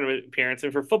 NCAA tournament appearance;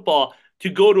 and for football, to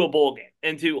go to a bowl game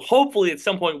and to hopefully at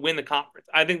some point win the conference.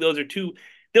 I think those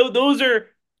are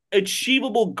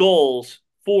achievable goals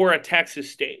for a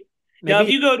Texas State. Now, if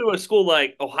Maybe you go to a school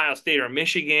like Ohio State or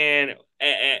Michigan,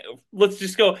 let's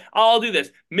just go. I'll do this.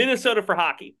 Minnesota for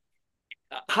hockey.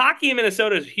 Hockey in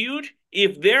Minnesota is huge.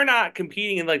 If they're not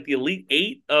competing in like the Elite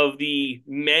Eight of the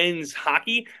men's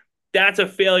hockey, that's a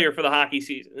failure for the hockey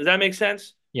season. Does that make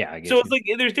sense? Yeah, I So get it's you. like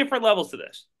there's different levels to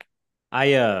this.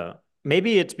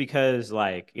 Maybe it's because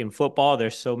like in football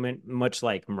there's so much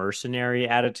like mercenary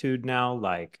attitude now,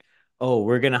 like, oh,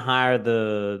 we're gonna hire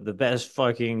the best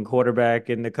fucking quarterback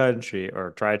in the country,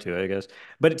 or try to, I guess.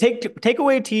 But take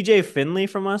away TJ Finley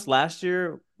from us last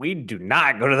year, we do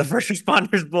not go to the First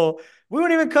Responders Bowl. We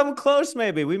wouldn't even come close.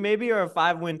 We maybe are a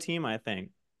 5-win team, I think.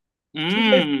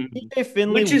 TJ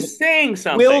Finley Which is saying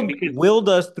something, willed because willed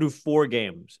us through 4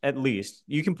 games at least.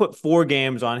 You can put 4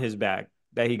 games on his back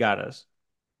that he got us.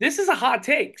 this is a hot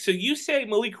take. So you say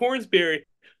Malik Hornsberry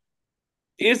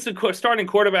is the starting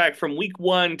quarterback from week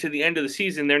 1 to the end of the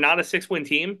season. They're not a 6-win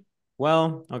team.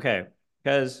 Well, okay.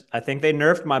 Because I think they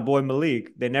nerfed my boy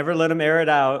Malik. They never let him air it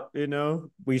out.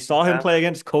 We saw him play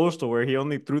against Coastal where he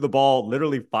only threw the ball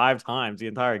literally 5 times the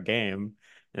entire game.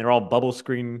 And they're all bubble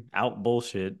screen out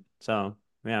bullshit. So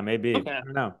yeah, maybe. Okay. I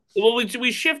don't know. Well,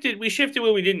 we shifted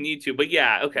when we didn't need to, but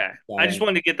yeah, okay. I just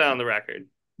wanted to get that on the record.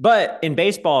 But in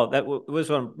baseball, was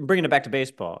what I'm bringing it back to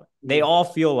baseball. They all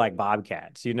feel like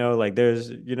Bobcats, like there's,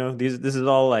 this is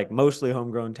all like mostly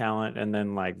homegrown talent and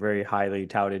then like very highly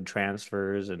touted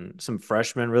transfers and some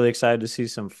freshmen. Really excited to see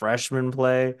some freshmen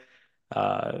play. It's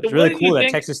So what really did you cool that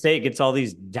think? Texas State gets all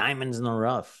these diamonds in the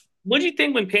rough. What did you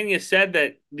think when Peña said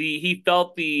that he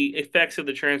felt the effects of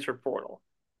the transfer portal?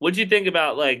 What did you think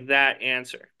about like that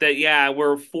answer? That yeah,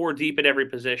 we're four deep at every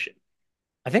position.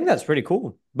 I think that's pretty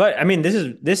cool. But I mean,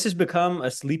 this has become a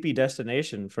sleepy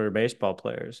destination for baseball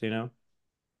players.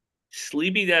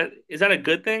 Sleepy, that is that a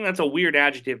good thing? That's a weird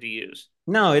adjective to use.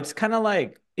 No, it's kind of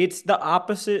like it's the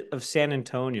opposite of San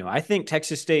Antonio. I think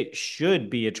Texas State should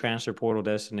be a transfer portal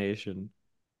destination.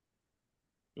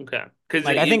 Okay, because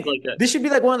Like I it's think like a, this should be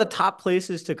like one of the top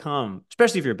places to come,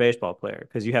 especially if you're a baseball player,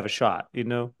 because you have a shot.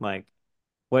 Like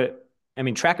what I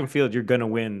mean, track and field, you're gonna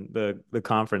win the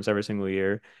conference every single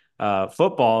year.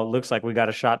 Football looks like we got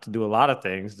a shot to do a lot of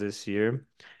things this year.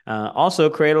 Also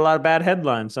create a lot of bad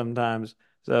headlines sometimes.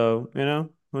 So,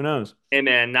 who knows? hey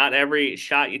man, not every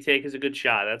shot you take is a good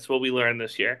shot. That's what we learned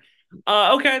this year.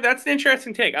 Okay, that's an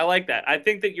interesting take. I like that. I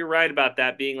think that you're right about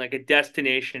that being like a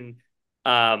destination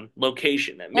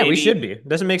location that Yeah, we should be.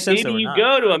 Doesn't make sense maybe that we're you not.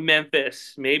 go to a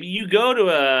Memphis, maybe you go to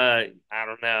a I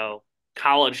don't know,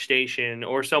 College Station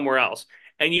or somewhere else,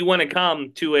 and you want to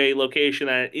come to a location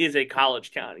that is a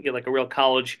college town and get like real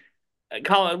college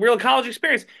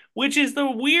experience, which is the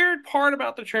weird part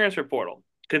about the transfer portal.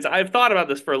 Because I've thought about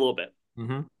this for a little bit.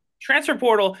 Mm-hmm. Transfer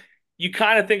portal, you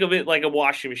kind of think of it like a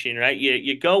washing machine, right?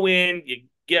 You go in, you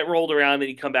get rolled around, then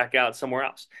you come back out somewhere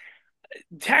else.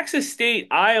 Texas State,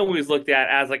 I always looked at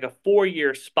as like a 4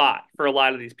 year spot for a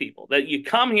lot of these people. That you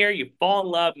come here, you fall in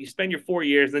love, you spend your 4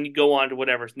 years, then you go on to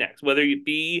whatever's next. Whether it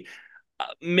be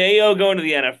Mayo going to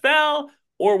the NFL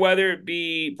or whether it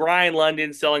be Brian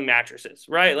London selling mattresses,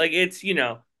 right? Like it's,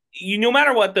 no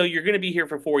matter what, though, you're going to be here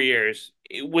for 4 years.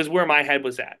 It was where my head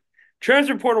was at.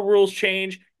 Transfer portal rules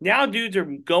change. Now dudes are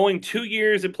going 2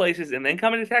 years at places and then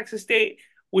coming to Texas State,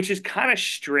 which is kind of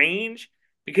strange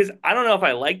because I don't know if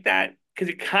I like that because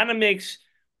it kind of makes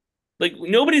like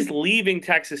nobody's leaving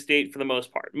Texas State for the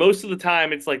most part. Most of the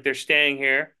time, it's like they're staying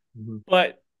here, Mm-hmm.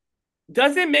 but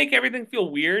doesn't it make everything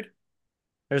feel weird?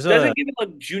 There's Doesn't a it give it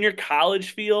like junior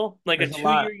college feel, like a there's a 2 year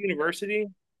lot university?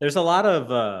 there's a lot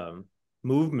of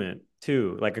movement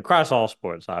too, like across all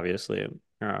sports, obviously.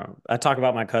 I talk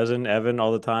about my cousin Evan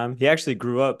all the time. He actually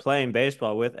grew up playing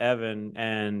baseball with Evan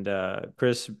and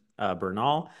Chris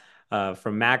Bernal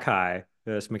from Mac High,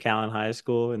 this McAllen High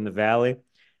School in the Valley.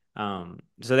 So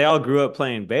they all grew up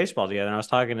playing baseball together. And I was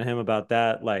talking to him about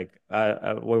that, like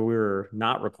when we were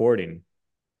not recording.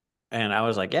 And I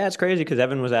was like, yeah, it's crazy because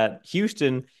Evan was at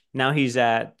Houston. Now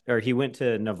he went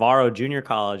to Navarro Junior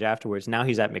College afterwards. Now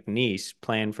he's at McNeese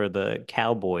playing for the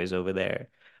Cowboys over there.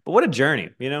 But what a journey.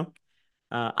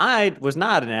 I was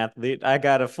not an athlete. I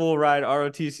got a full ride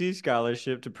ROTC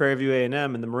scholarship to Prairie View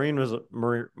A&M, and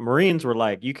the Marines were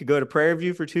like, you could go to Prairie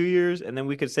View for 2 years, and then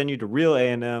we could send you to real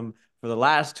A&M for the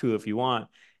last two if you want.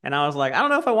 And I was like, I don't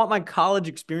know if I want my college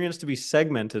experience to be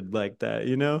segmented like that.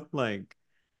 Like,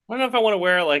 I don't know if I want to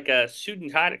wear like a suit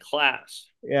and tie to class.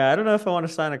 yeah, I don't know if I want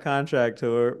to sign a contract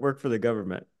to work for the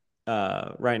government.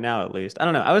 Right now, at least. I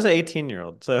don't know. I was an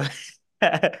 18-year-old, so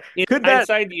could that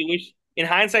In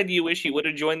hindsight, do you wish you would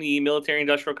have joined the military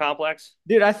industrial complex?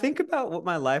 Dude, I think about what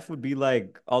my life would be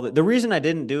like. The reason I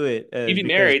didn't do it If you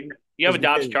married, you have is a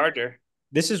Dodge because Charger.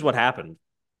 this is what happened.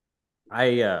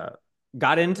 I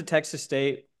got into Texas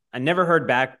State. I never heard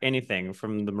back anything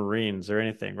from the Marines or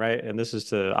anything, right? And this is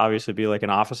to obviously be like an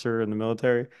officer in the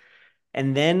military.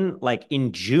 And then, like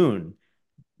in June,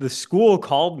 the school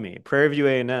called me, Prairie View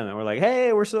A&M, and we're like,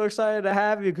 "Hey, we're so excited to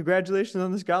have you! Congratulations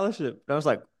on the scholarship!" And I was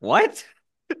like, "What?"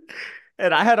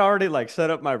 And I had already like set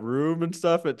up my room and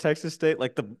stuff at Texas State.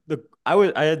 Like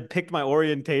I had picked my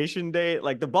orientation date.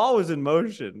 Like the ball was in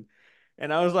motion.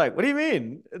 And I was like, what do you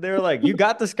mean? They were like, you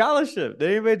got the scholarship.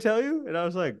 Did anybody tell you? And I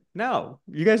was like, no,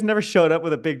 you guys never showed up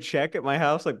with a big check at my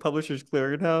house, like Publishers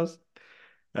Clearinghouse.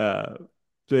 Uh,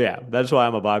 so yeah, that's why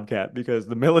I'm a Bobcat because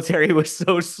the military was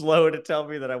so slow to tell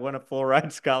me that I won a full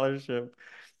ride scholarship.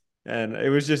 And it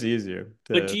was just easier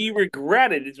But to. do you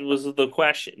regret it? Was the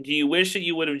question. Do you wish that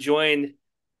you would have joined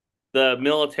the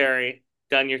military,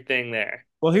 done your thing there?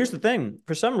 Well, here's the thing.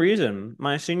 For some reason,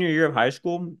 my senior year of high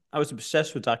school, I was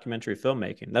obsessed with documentary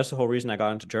filmmaking. That's the whole reason I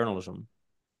got into journalism.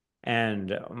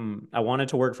 And I wanted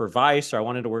to work for Vice or I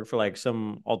wanted to work for like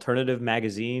some alternative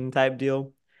magazine type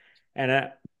deal. And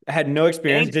I had no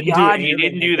experience, Thank didn't do God you anything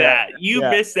didn't like do that. that. You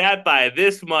Yeah. missed that by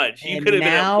this much. You could And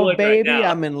have been now, employed right baby,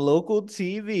 now. I'm in local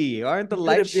TV. Aren't the You could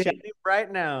lights have been. shining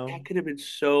bright now? That could have been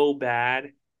so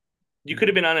bad. You could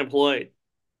have been unemployed.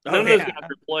 None Oh of those guys yeah.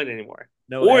 are employed anymore.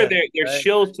 No Or end. they're Right.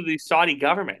 shills to the Saudi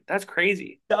government. That's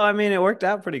crazy. So, I mean, it worked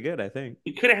out pretty good, I think.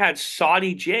 You could have had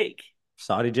Saudi Jake.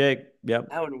 Saudi Jake. Yep.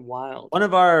 That would have been wild. One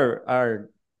of our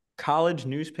college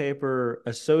newspaper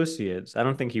associates. I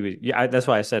don't think he was. Yeah, that's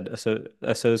why I said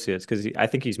associates because I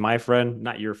think he's my friend,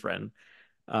 not your friend.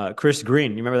 Chris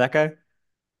Green. You remember that guy?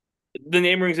 The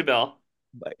name rings a bell.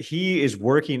 But he is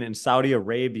working in Saudi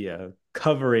Arabia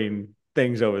covering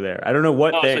things over there. I don't know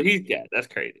what Oh, so thing. he's dead. That's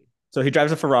crazy. So he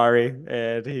drives a Ferrari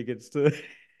and he gets to.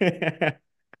 Shout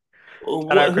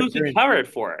out Chris Who's he Green. cover it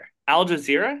for? Al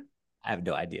Jazeera? I have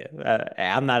no idea.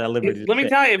 I'm not at liberty Let to me say.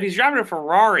 tell you, if he's driving a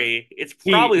Ferrari, it's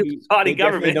probably the Saudi They definitely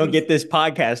government. don't get this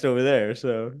podcast over there.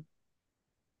 So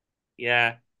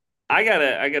Yeah. I got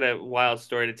a wild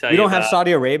story to tell we you don't have about.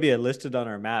 Saudi Arabia listed on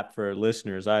our map for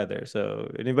listeners either. So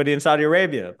anybody in Saudi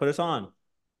Arabia, put us on.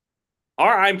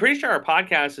 I'm pretty sure our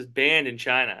podcast is banned in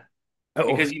China Oh,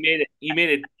 because you made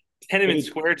a Tenement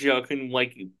Square joke in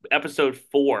like episode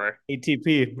 4.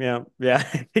 ATP. Yeah. Yeah.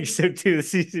 I think so too. The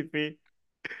CCP.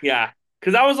 Yeah.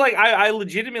 Because I was like, I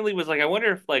legitimately was like, I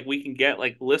wonder if like we can get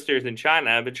like listeners in China.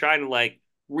 I've been trying to like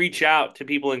reach out to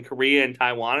people in Korea and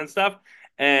Taiwan and stuff.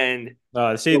 And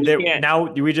See, we can't.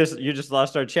 now you just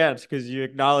lost our chance because you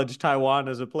acknowledged Taiwan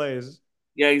as a place.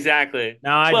 Yeah, exactly.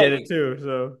 Now I But did it too.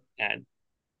 So and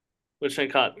what should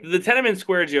I call it? The Tenement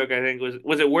Square joke, I think,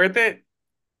 was it worth it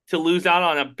to lose out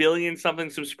on 1 billion something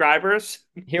subscribers?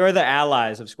 here are the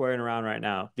allies of squaring around right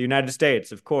now. The United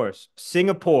States, of course.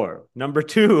 Singapore, number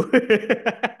 2.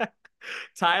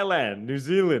 Thailand, New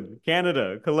Zealand,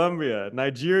 Canada, Colombia,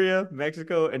 Nigeria,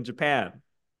 Mexico, and Japan.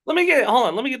 Hold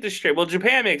on, let me get this straight. Well,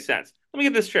 Japan makes sense. Let me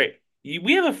get this straight.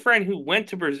 We have a friend who went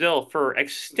to Brazil for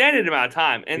extended amount of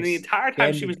time, and the entire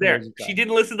time she was there, she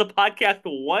didn't listen to the podcast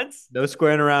once. No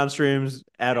squaring around streams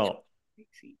at all.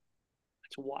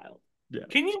 That's wild. Yeah.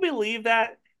 Can you believe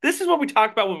that? This is what we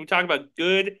talk about when we talk about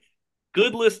good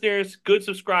listeners, good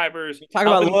subscribers. Talk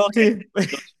about loyalty.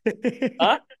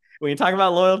 Huh? When you talk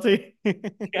about loyalty.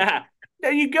 Yeah. Now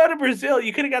you go to Brazil,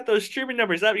 you could have got those streaming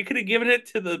numbers up. You could have given it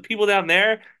to the people down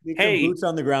there. Hey, boots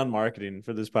on the ground marketing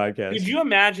for this podcast. Could you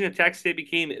imagine if Texas State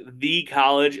became the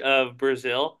college of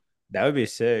Brazil? That would be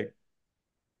sick.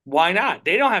 Why not?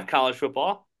 They don't have college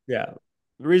football. Yeah.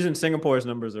 The reason Singapore's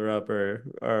numbers are up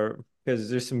are because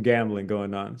there's some gambling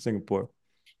going on in Singapore.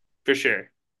 For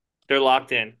sure. They're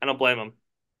locked in. I don't blame them.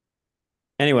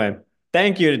 Anyway,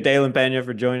 thank you to Daylan Peña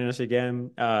for joining us again.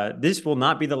 This will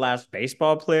not be the last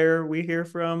baseball player we hear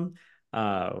from.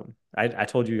 I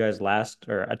told you guys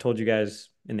I told you guys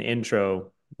in the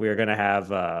intro, we are going to have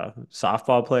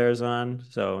softball players on.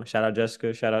 So shout out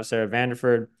Jessica, shout out Sarah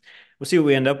Vanderford. We'll see what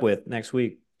we end up with next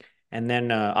week. And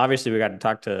then obviously we got to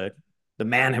talk to the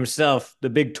man himself,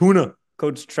 the big tuna,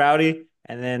 Coach Trouty,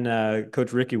 and then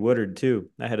Coach Ricky Woodard too,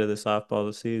 ahead of the softball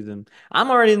this season.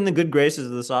 I'm already in the good graces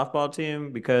of the softball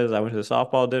team because I went to the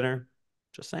softball dinner.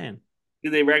 Just saying.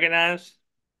 Did they recognize?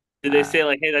 Did they say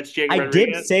like, "Hey, that's Jacob I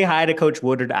Rodriguez"? did say hi to Coach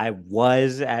Woodard. I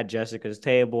was at Jessica's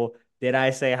table. Did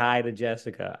I say hi to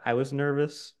Jessica? I was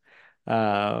nervous.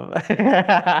 I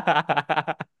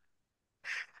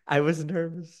was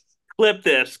nervous. Clip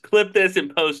this,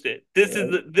 and post it. This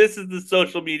is the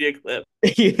social media clip.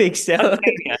 You think so?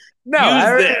 No,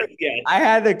 I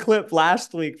had the clip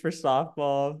last week for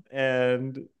softball,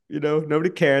 and nobody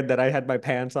cared that I had my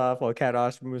pants off while Cat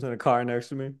Osman was in a car next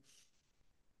to me.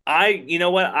 You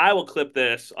know what? I will clip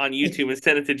this on YouTube and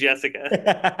send it to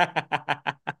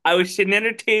Jessica. I was sitting at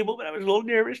her table, but I was a little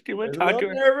nervous. Didn't want to talk to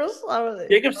her. Nervous.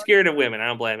 Jacob's scared of women. I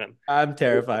don't blame him. I'm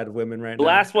terrified of women right now. The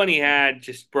last one he had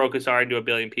just broke his heart into 1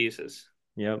 billion pieces.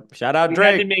 Yep. Shout out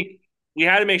Drake. We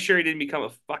had to make sure he didn't become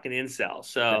a fucking incel.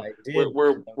 So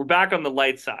we're back on the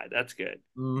light side. That's good.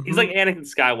 Mm-hmm. He's like Anakin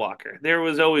Skywalker. There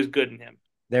was always good in him.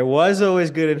 There was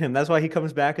always good in him. That's why he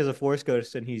comes back as a Force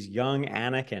ghost and he's young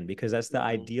Anakin because that's the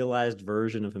idealized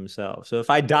version of himself. So if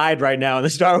I died right now in the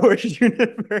Star Wars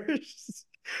universe,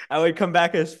 I would come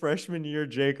back as freshman year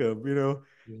Jacob,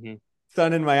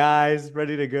 sun in my eyes,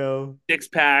 ready to go. Six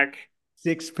pack,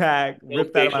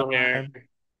 ripped out of my mind.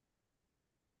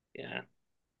 Yeah.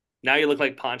 Now you look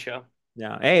like Poncho.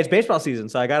 Yeah. Hey, it's baseball season,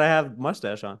 so I got to have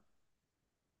mustache on.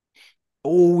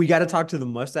 Oh, we got to talk to the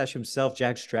mustache himself,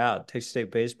 Jack Stroud, Texas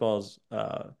State Baseball's.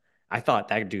 I thought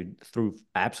that dude threw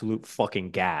absolute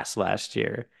fucking gas last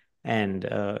year. And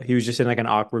he was just in like an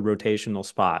awkward rotational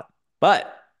spot.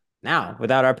 But now,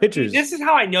 without our pitchers. This is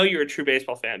how I know you're a true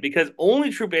baseball fan, because only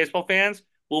true baseball fans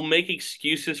will make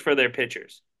excuses for their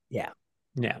pitchers. Yeah.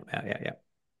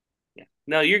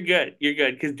 No, you're good. You're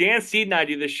good. Because Dan Seed and I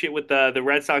do this shit with the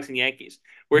Red Sox and Yankees,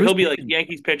 where he'll be like,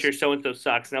 Yankees pitcher so and so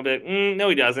sucks, and I'll be like, no,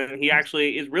 he doesn't. He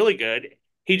actually is really good.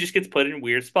 He just gets put in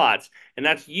weird spots, and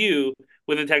that's you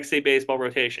with the Texas State baseball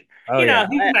rotation. Oh you know,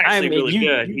 yeah, he's actually really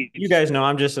good. You guys know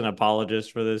I'm just an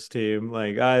apologist for this team.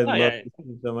 Like I love this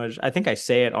team so much. I think I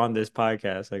say it on this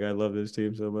podcast. Like I love this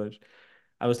team so much.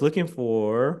 I was looking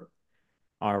for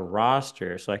our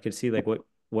roster so I could see like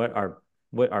what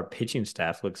our pitching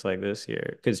staff looks like this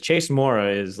year. Because Chase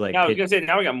Mora is like, I was gonna say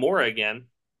now we got Mora again.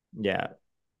 Yeah,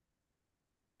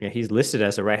 he's listed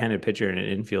as a right-handed pitcher and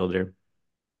an infielder,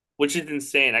 which is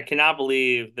insane. I cannot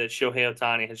believe that Shohei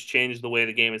Ohtani has changed the way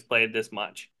the game is played this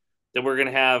much. That we're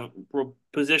gonna have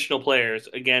positional players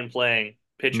again playing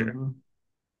pitcher. Mm-hmm.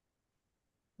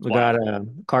 We got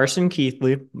Carson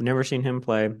Keithley. Never seen him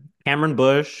play. Cameron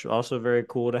Bush, also very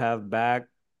cool to have back.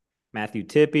 Matthew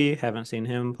Tippy, haven't seen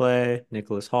him play.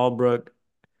 Nicholas Hallbrook,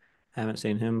 haven't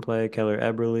seen him play. Keller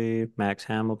Eberle, Max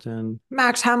Hamilton.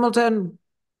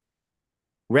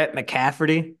 Rhett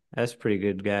McCafferty, that's a pretty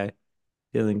good guy.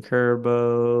 Dylan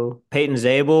Curbo. Peyton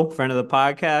Zabel, friend of the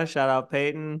podcast. Shout out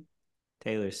Peyton.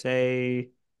 Taylor Say.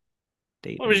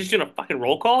 What, was just doing a fucking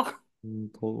roll call?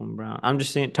 Colton Brown. I'm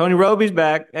just seeing Tony Roby's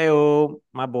back. Hey-oh,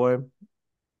 my boy.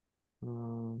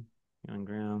 Young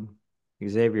Graham.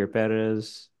 Xavier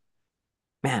Perez.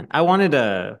 Man, I wanted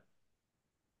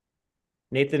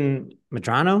Nathan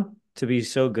Medrano to be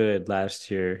so good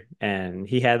last year, and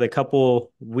he had a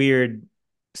couple weird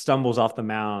stumbles off the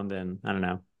mound, and I don't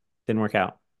know, didn't work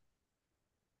out.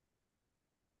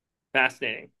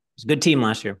 Fascinating. It's a good team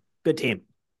last year. Good team.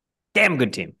 Damn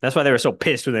good team. That's why they were so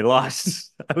pissed when they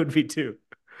lost. I would be too.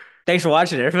 Thanks for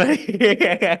watching, everybody.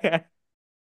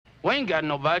 We ain't got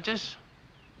no badges.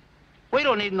 We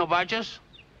don't need no badges.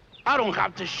 I don't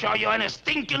have to show you any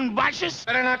stinking badges.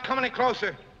 Better not come any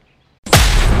closer.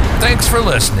 Thanks for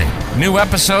listening. New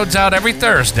episodes out every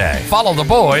Thursday. Follow the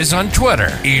boys on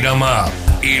Twitter. Eat 'em up.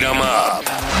 Eat 'em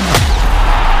up.